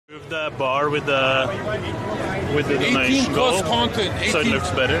The bar with the donation goal, content. 18, so it looks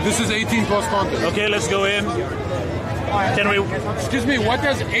better. This is 18 plus content. Okay, let's go in. Can we? Excuse me, what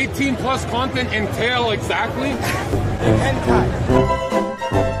does 18 plus content entail exactly?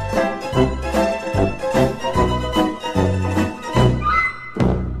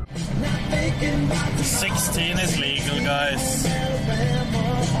 16 is legal, guys.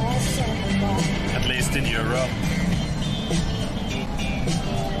 At least in Europe.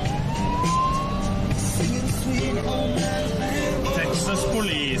 Texas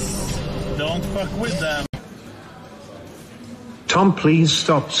police, don't fuck with them. Tom, please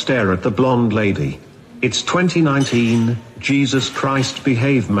stop stare at the blonde lady. It's 2019, Jesus Christ,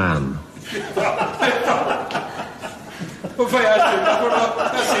 behave, man.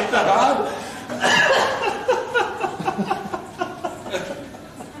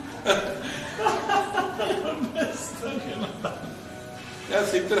 Jag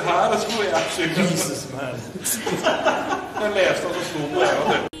sitter här och så får jag försöka. Jesus, man. Jag läste och så slog mig av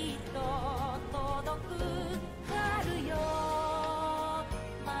det.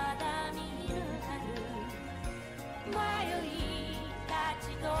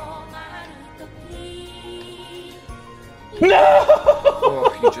 No!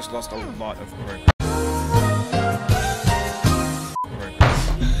 Oh, you just lost a lot of progress.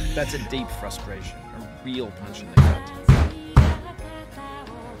 That's a deep frustration, a real punch in the gut.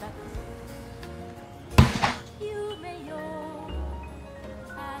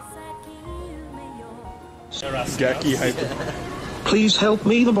 Please help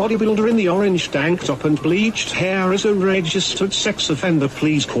me, the bodybuilder in the orange tank top and bleached hair is a registered sex offender.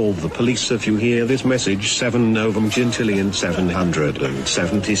 Please call the police if you hear this message. 7 Novum Gentillion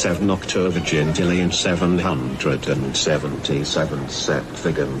 777 October Gentillion 777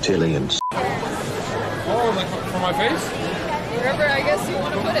 Septigantillions. Oh, like for my face? Wherever I guess you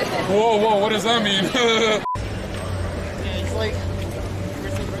want to put it. Whoa, whoa, what does that mean? Yeah, it's like...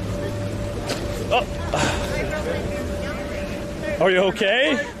 Oh. Are you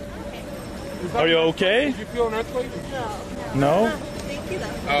okay? Are you okay? Did you feel an earthquake? No? Thank you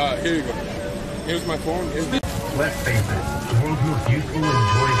though. Here you go. Here's my phone. Let's face it, the world's most useful and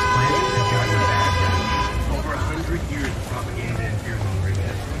joyous plant has gotten a bad rap. Over 100 years of propaganda and fear mongering.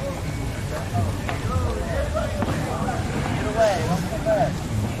 Get away, don't come back.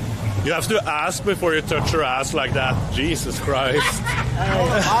 You have to ask before you touch your ass like that. Jesus Christ.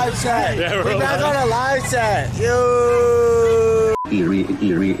 Live set. Yeah, we're back on a live set. Yo.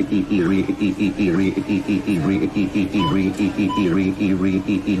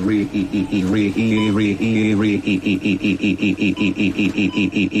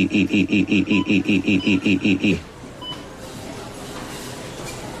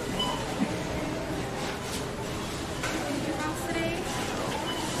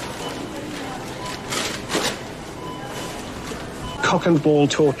 Cock and ball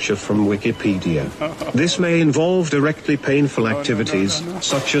torture from Wikipedia. This may involve directly painful activities,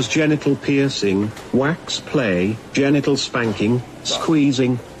 such as genital piercing, wax play, genital spanking,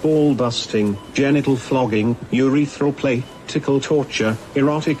 squeezing, ball busting, genital flogging, urethral play, tickle torture,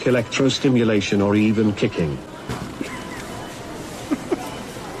 erotic electrostimulation, or even kicking.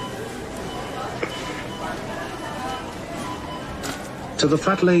 To the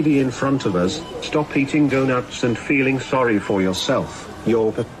fat lady in front of us, stop eating donuts and feeling sorry for yourself.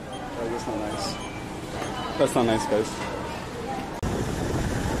 You're... That's not nice. That's not nice, guys.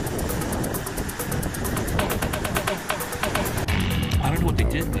 I don't know what they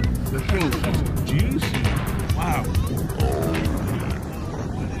did, but the thing is juicy. Wow.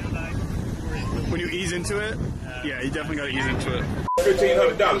 When you ease into it, yeah, you definitely got to ease into it.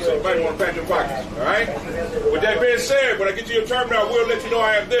 $1,500, so anybody want to pat your pockets, all right? With that being said, when I get to your terminal, I will let you know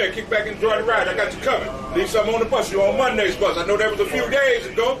I am there. Kick back and enjoy the ride. I got you coming. Leave something on the bus. You're on Monday's bus. I know that was a few days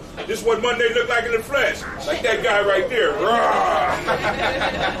ago. This is what Monday looked like in the flesh. Like that guy right there.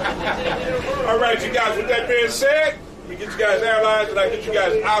 All right, you guys, with that being said, we get you guys airlines and I get you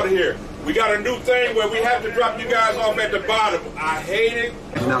guys out of here. We got a new thing where we have to drop you guys off at the bottom. I hate it.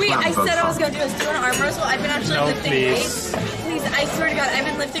 Wait, I said I was going to do a do an arm wrestle. I've been actually lifting weights. Please, I swear to God, I've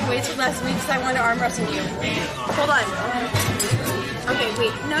been lifting weights for the last week because I wanted to arm wrestle you. Hold on. Okay,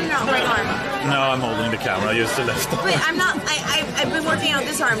 wait. No, right arm. No, I'm holding the camera. I used to lift. Wait, I'm not. I've been working out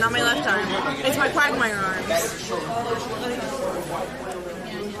this arm, not my left arm. It's my quagmire arms.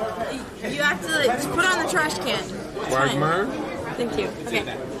 You have to just put it on the trash can. Quagmire? Thank you. Okay.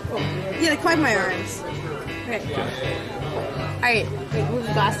 Yeah, the quagmire arms. Okay. Alright, wait, move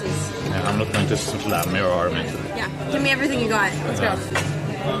the glasses. Yeah, I'm not going to slam your arm into it. Yeah, give me everything you got. Let's go.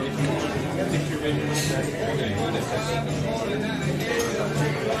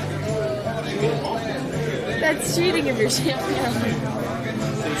 That's cheating if you're shaking it.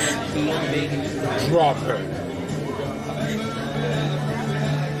 Drop her.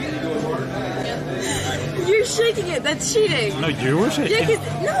 You're shaking it. That's cheating. No, you were shaking.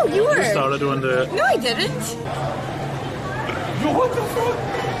 Yeah, no, you were. You started doing the... No, I didn't. Yo, what the fuck?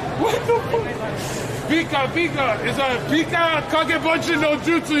 What the fuck? Pika. It's a Pika Kagebunchi no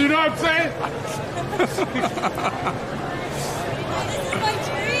Jutsu, you know what I'm saying? This is my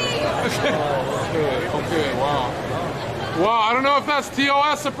dream. Okay, wow. Wow, I don't know if that's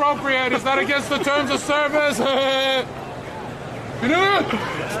TOS appropriate. Is that against the terms of service? Knut!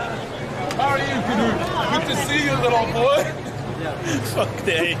 How are you, Knut? Good to see you, little boy. Fuck,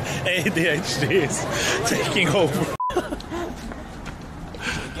 the ADHD is taking over.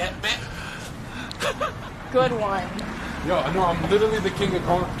 Good one. Yo, no, I'm literally the king of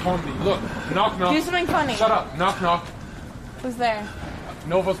comedy. Look, knock. Do something funny. Shut up, knock. Who's there?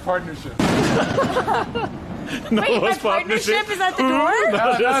 Nova's partnership. Wait, my partnership is at the door? No,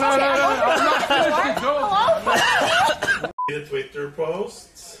 I'm not finished. The Twitter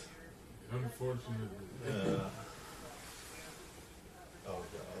posts. Unfortunately. Oh god.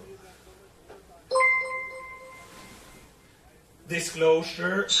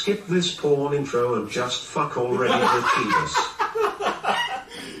 Disclosure. Skip this porn intro and just fuck already with penis.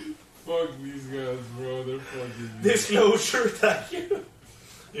 Fuck these guys, bro. They're fucking... Disclosure, thank you.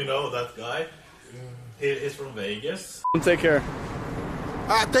 You know that guy? He is from Vegas. Take care.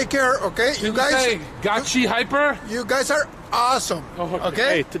 Take care, okay? You guys... Say, Gachi Hyper? You guys are awesome,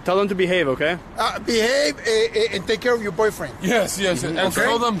 okay? Hey, tell them to behave, okay? Behave and take care of your boyfriend. Yes. And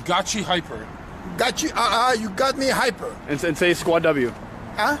tell them Gachi Hyper. Got you, you got me hyper. And say Squad W.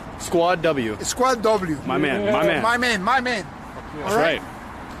 Huh? Squad W. Squad W. My man. My man. That's right.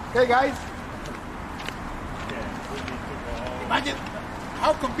 Hey, guys. Imagine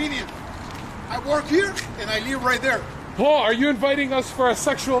how convenient. I work here and I live right there. Paul, are you inviting us for a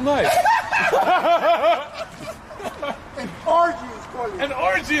sexual night? An orgy is calling. An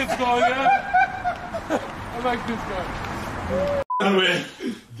orgy is calling, yeah? I like this guy.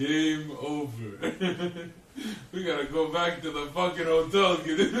 Game over. We gotta go back to the fucking hotel.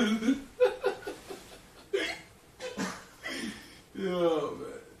 Yeah, man.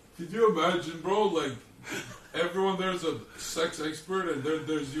 Could you imagine, bro? Like, everyone there's a sex expert, and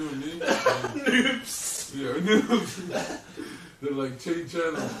there's you and me. Noobs. Yeah, noobs. They're like, change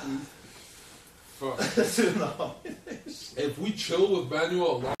channels, please. Fuck. If we chill with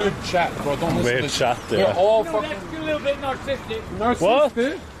Manuel, weird chat, bro. Don't listen Weird to chat, We're yeah. all fucking... That's a little bit narcissistic.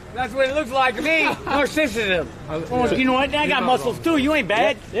 Narcissistic? That's what it looks like to me. Narcissism. Oh, you know what? I got muscles too. You ain't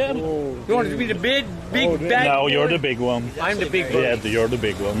bad. Yeah. You want to be the big bad No, boy? you're the big one. I'm the big bird. Yeah, you're the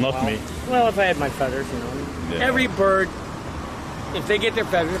big one, not me. Well, if I had my feathers, you know. Yeah. Every bird, if they get their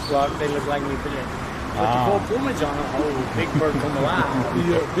feathers plucked, they look like me. Put the full plumage on them. Oh, big bird come alive.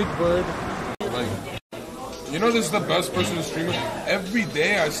 Yeah, big bird. Like, you know, this is the best person to stream with. Every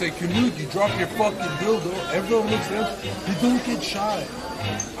day I say, Knut, you drop your fucking dildo. Everyone looks at him. You don't get shy.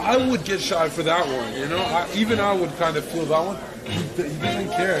 I would get shy for that one, you know? Even I would kind of feel that one. He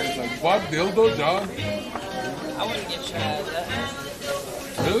doesn't care. It's like, fuck dildo, dog. I wouldn't get shy at that.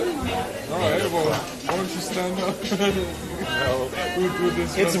 Really? Alright, well, why don't you stand up?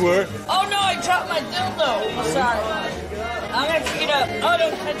 It's work. Oh no, I dropped my dildo. Sorry. I'm gonna pick it up. Oh,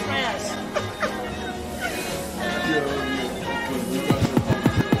 don't touch my ass.